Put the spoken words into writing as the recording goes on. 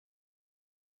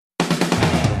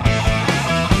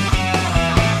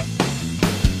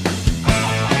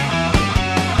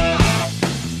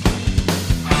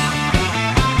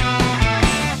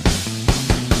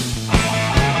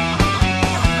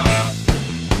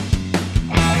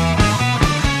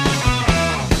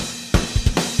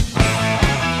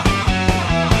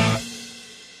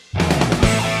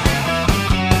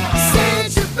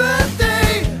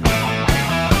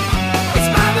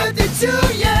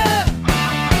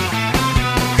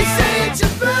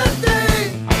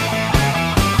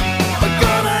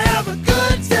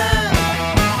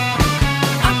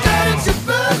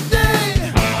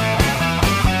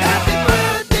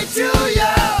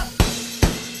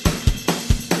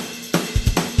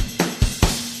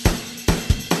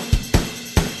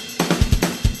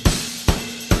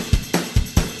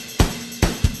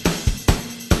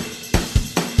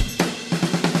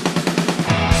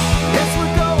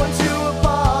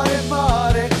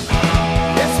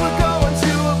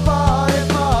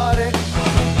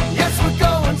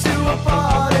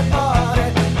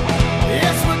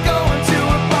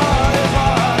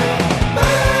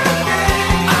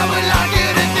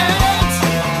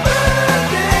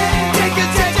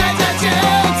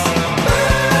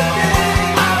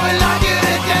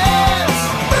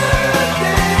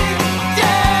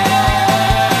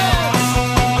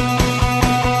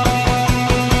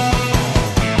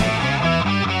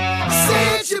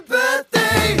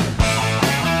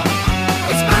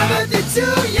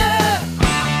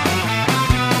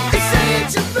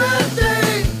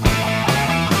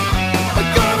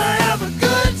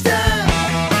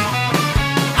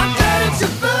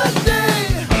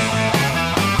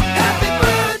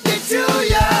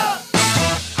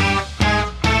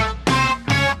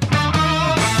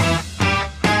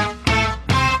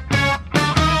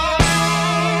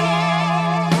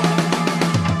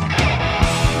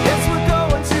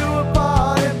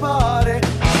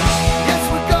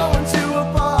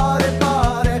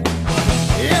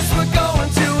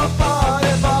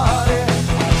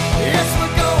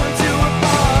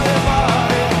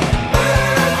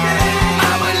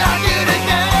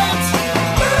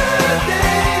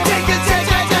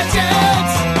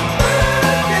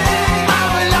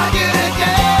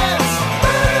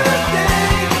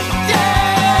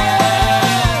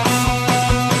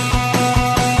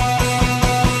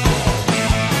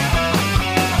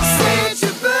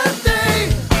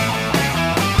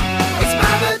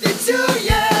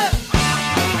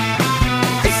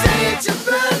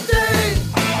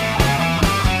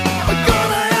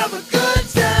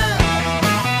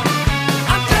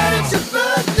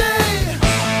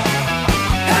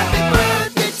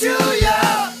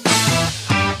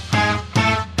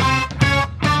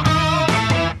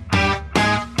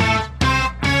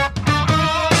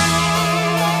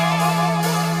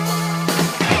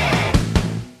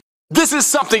This is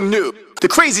something new, the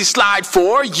crazy slide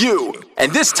for you.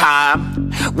 And this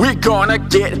time, we're gonna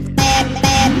get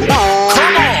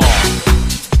come on!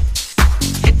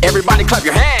 Everybody clap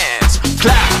your hands.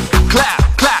 Clap, clap,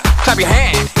 clap, clap your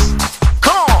hands.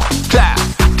 Come on, clap,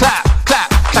 clap, clap,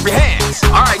 clap your hands.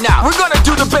 Alright, now, we're gonna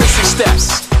do the basic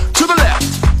steps. To the left,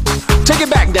 take it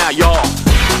back now, y'all.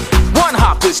 One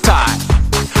hop this time.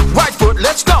 Right foot,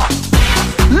 let's stomp.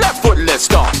 Left foot, let's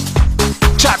stomp.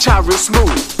 Cha-cha real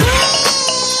smooth.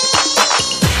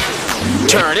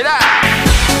 Turn it out.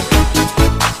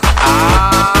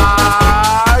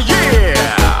 Ah, yeah.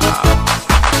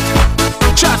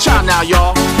 Cha-cha now,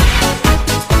 y'all.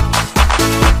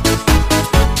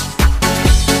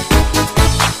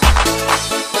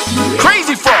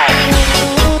 Crazy frog.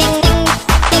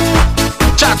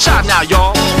 Cha-cha now,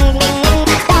 y'all.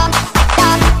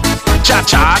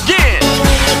 Cha-cha again.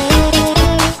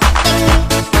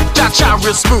 Cha-cha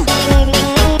real smooth.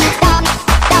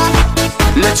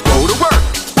 Let's go to work.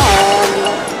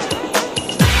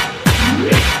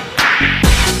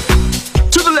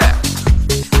 To the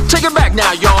left. Take it back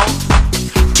now, y'all.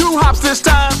 Two hops this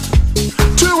time.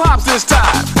 Two hops this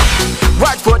time.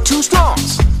 Right foot, two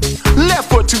stomps. Left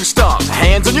foot, two stomps.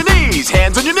 Hands on your knees.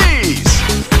 Hands on your knees.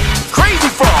 Crazy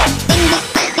frog.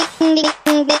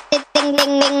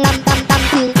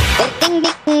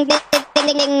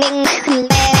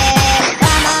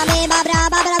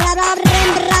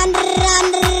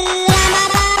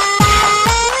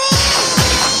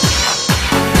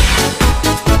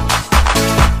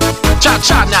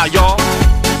 Cha-cha now, y'all.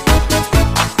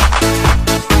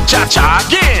 Cha-cha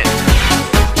again.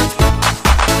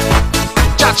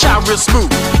 Cha-cha real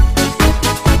smooth.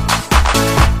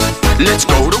 Let's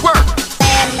go to work.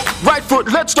 Right foot,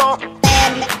 let's stomp.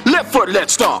 Left foot,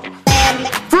 let's stomp.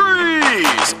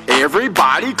 Freeze!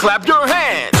 Everybody clap your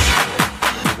hands.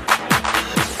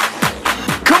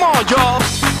 Come on, y'all.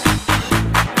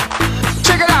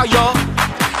 Check it out, y'all.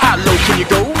 How low can you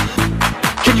go?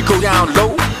 Can you go down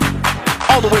low?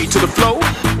 All the way to the floor.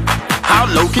 How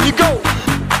low can you go?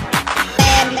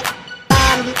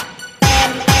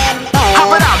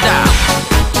 Hop it out now.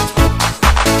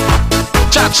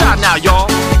 Cha-cha now, y'all.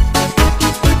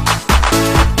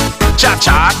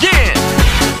 Cha-cha again.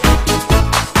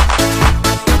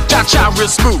 Cha-cha real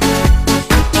smooth.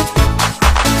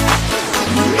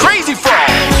 Crazy frog.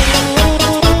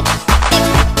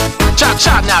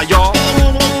 Cha-cha now, y'all.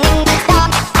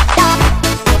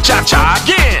 Cha-cha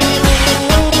again.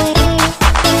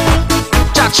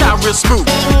 Cha-cha real smooth.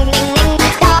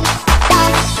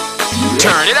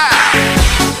 Turn it out.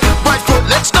 Right foot,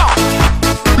 let's stomp.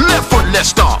 Left foot, let's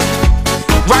stomp.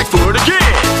 Right foot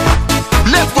again.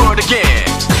 Left foot again.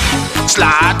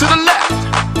 Slide to the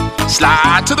left.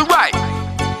 Slide to the right.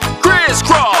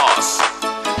 Crisscross.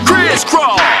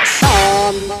 Crisscross.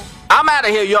 I'm out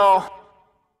of here, y'all.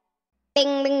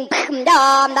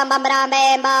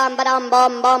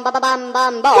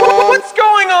 What's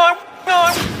going on?